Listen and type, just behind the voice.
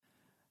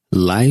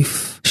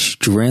Life,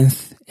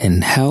 Strength,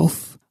 and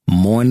Health,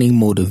 Morning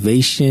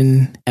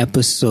Motivation,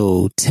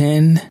 Episode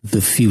 10, The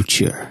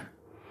Future.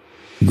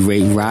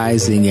 Great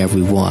rising,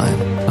 everyone.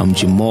 I'm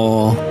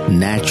Jamal,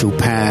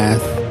 naturopath,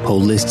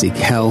 holistic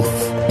health,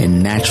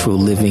 and natural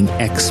living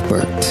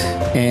expert.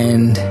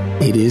 And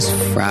it is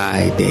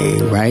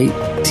Friday, right?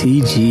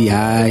 TGIF.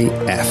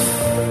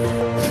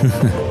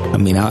 I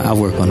mean, I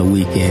work on the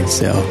weekend,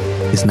 so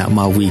it's not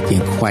my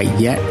weekend quite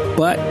yet,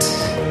 but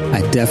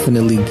I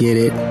definitely get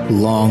it.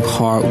 Long,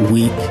 hard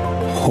week.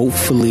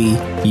 Hopefully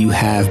you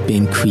have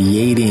been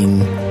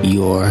creating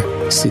your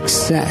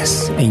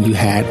success and you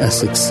had a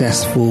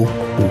successful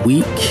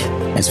week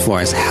as far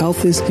as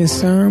health is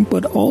concerned,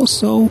 but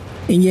also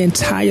in your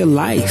entire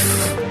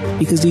life,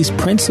 because these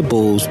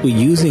principles, we're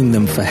using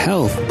them for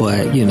health,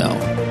 but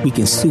we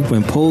can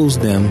superimpose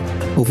them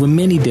over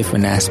many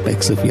different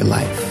aspects of your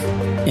life.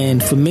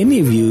 And for many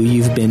of you,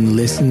 you've been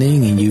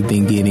listening and you've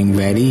been getting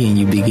ready and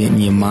you've been getting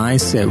your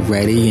mindset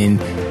ready, and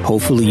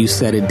hopefully you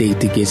set a date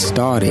to get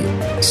started.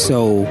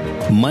 So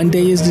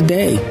Monday is the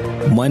day.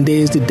 Monday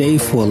is the day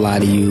for a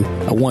lot of you.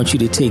 I want you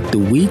to take the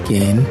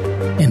weekend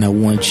and I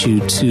want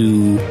you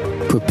to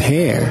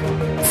prepare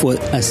for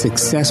a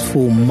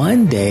successful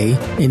Monday,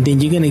 and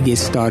then you're going to get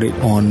started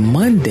on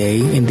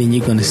Monday, and then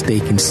you're going to stay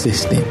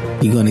consistent.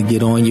 You're going to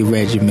get on your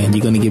regimen.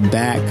 You're going to get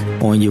back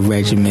on your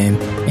regimen,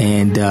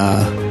 and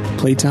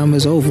playtime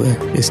is over.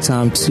 It's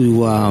time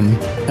to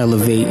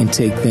elevate and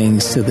take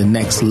things to the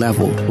next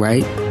level,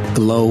 right?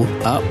 Glow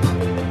up.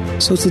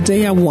 So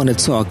today I want to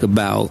talk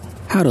about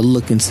how to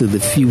look into the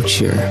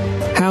future,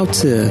 how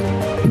to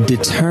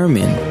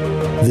determine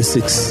the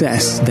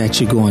success that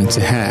you're going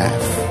to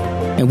have.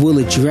 And we'll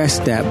address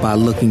that by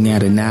looking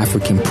at an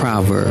African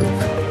proverb.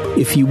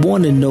 If you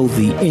want to know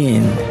the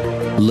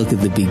end, look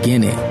at the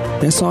beginning.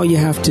 That's all you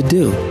have to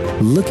do.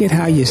 Look at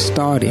how you're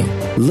starting.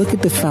 Look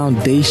at the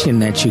foundation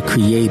that you're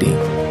creating.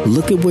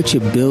 Look at what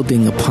you're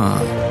building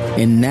upon.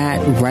 And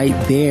that right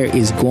there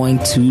is going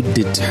to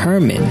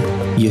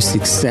determine your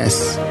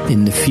success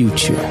in the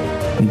future.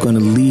 I'm going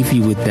to leave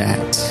you with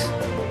that.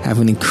 Have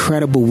an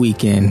incredible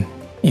weekend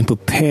and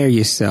prepare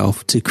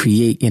yourself to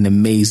create an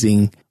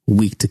amazing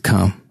week to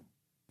come.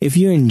 If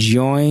you're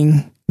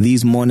enjoying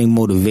these morning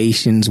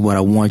motivations, what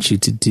I want you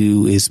to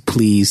do is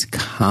please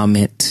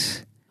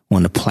comment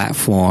on the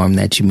platform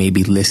that you may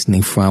be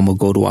listening from, or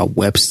go to our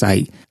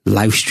website,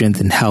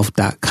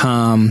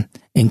 lifestrengthandhealth.com,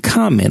 and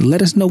comment.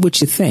 Let us know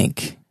what you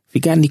think. If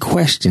you got any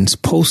questions,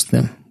 post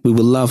them. We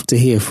would love to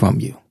hear from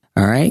you.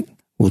 All right.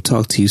 We'll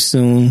talk to you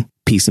soon.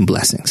 Peace and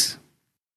blessings.